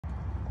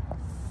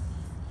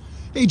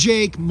Hey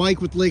Jake, Mike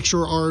with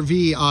Lakeshore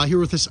RV, here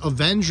with this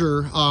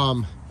Avenger.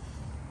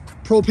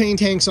 Propane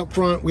tanks up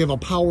front. We have a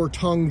power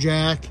tongue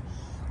jack,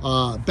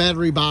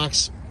 battery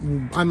box.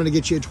 I'm going to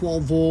get you a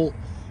 12 volt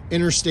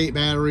interstate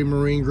battery,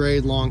 marine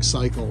grade, long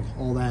cycle,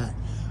 all that.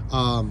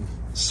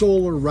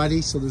 Solar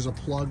ready, so there's a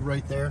plug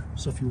right there.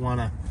 So if you want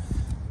to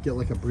get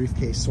like a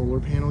briefcase solar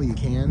panel, you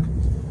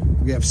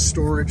can. We have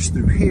storage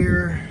through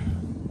here.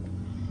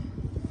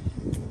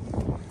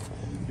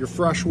 Your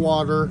fresh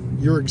water,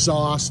 your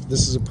exhaust.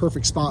 This is a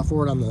perfect spot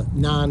for it on the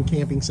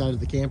non-camping side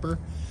of the camper.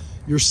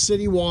 Your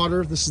city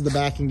water, this is the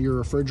backing to your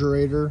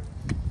refrigerator.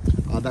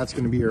 That's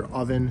going to be your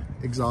oven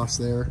exhaust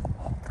there.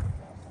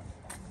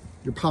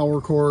 Your power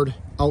cord,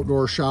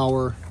 outdoor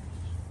shower,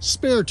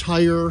 spare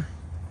tire.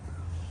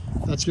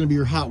 That's going to be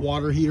your hot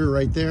water heater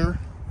right there.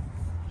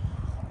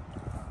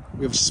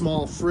 We have a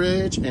small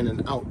fridge and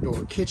an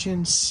outdoor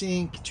kitchen,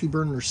 sink,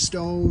 2-burner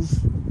stove.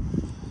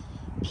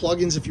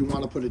 Plugins if you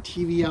want to put a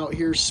TV out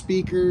here,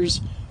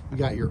 speakers. We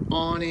got your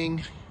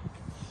awning,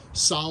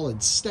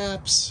 solid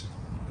steps.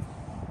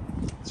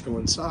 Let's go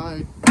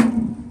inside.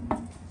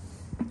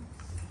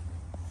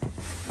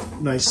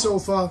 Nice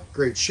sofa,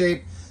 great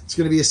shape. It's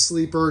going to be a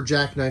sleeper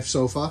jackknife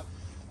sofa.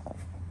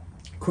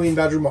 Queen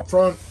bedroom up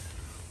front.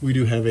 We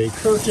do have a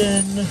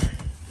curtain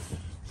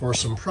for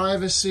some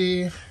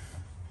privacy.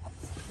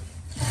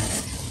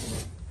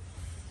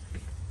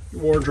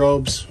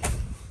 Wardrobes.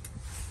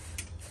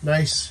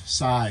 Nice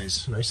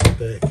size, nice and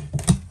big.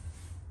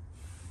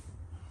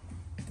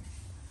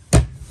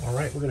 All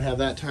right, we're gonna have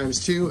that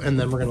times 2, and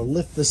then we're gonna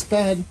lift this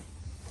bed,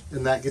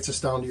 and that gets us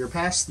down to your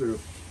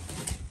pass-through.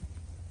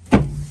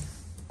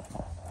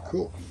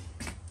 Cool.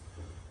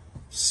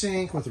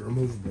 Sink with a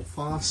removable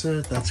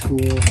faucet, that's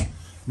cool.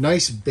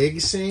 Nice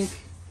big sink.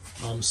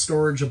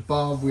 Storage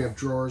above, we have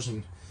drawers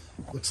and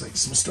looks like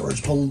some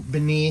storage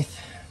beneath.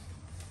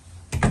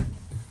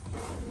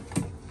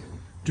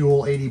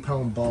 Dual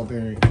 80-pound ball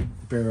bearing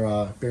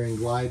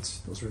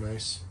glides. Those are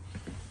nice.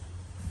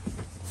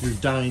 Your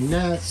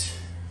dinette.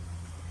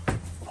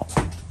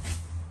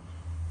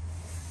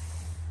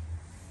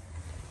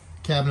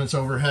 Cabinets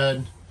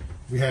overhead.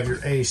 We have your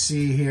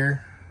AC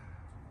here.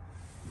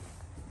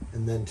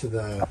 And then to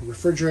the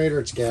refrigerator,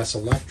 it's gas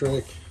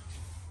electric.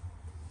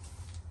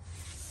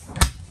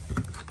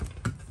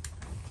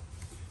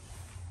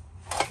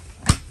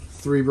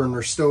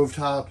 Three-burner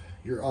stovetop,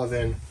 your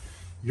oven,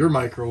 your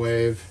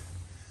microwave.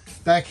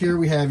 Back here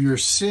we have your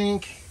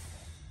sink,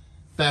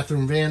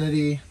 bathroom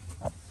vanity,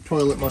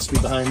 toilet must be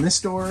behind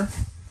this door,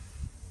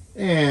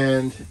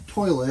 and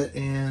toilet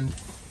and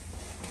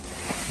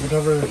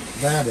whatever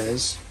that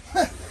is.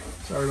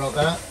 Sorry about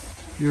that.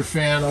 Your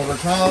fan over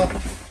top.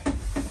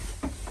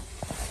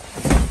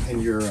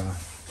 And your,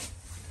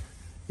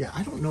 yeah,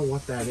 I don't know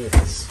what that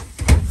is.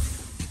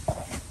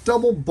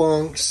 Double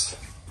bunks.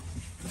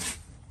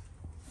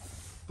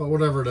 But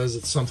whatever it is,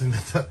 it's something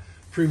that the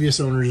previous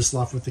owner just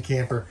left with the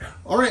camper.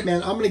 All right,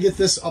 man, I'm going to get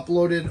this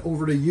uploaded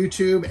over to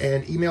YouTube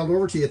and emailed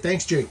over to you.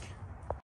 Thanks, Jake.